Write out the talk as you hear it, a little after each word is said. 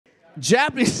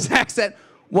Japanese accent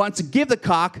wants to give the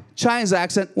cock. Chinese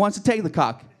accent wants to take the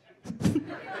cock.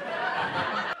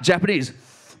 Japanese.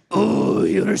 Oh,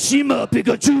 Hiroshima,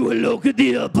 Pikachu, hello,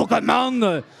 Kadia,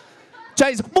 Pokemon.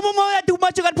 Chinese. Too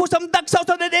much, you gotta put some ducks out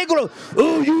on the negro.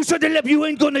 Oh, you should have left. You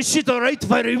ain't gonna shit, all right,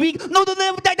 for a week. No.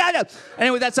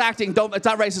 Anyway, that's acting. It's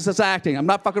not racist, that's acting. I'm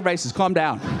not fucking racist. Calm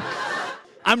down.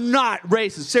 I'm not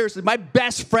racist. Seriously, my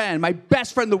best friend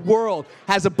in the world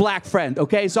has a black friend,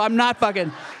 okay? So I'm not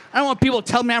fucking... I don't want people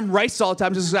to tell me I'm racist all the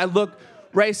time just because I look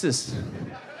racist.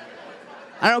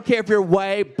 I don't care if you're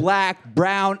white, black,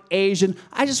 brown, Asian.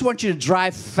 I just want you to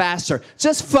drive faster.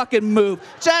 Just fucking move.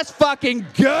 Just fucking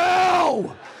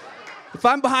go! If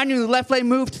I'm behind you in the left lane,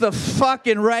 move to the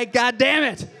fucking right. God damn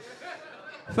it!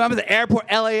 If I'm at the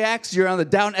airport, LAX, you're on the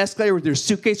down escalator with your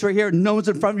suitcase right here, no one's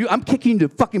in front of you, I'm kicking you to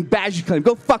fucking baggage claim.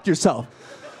 Go fuck yourself.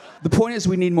 The point is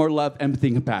we need more love, empathy,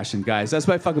 and compassion, guys. That's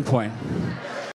my fucking point.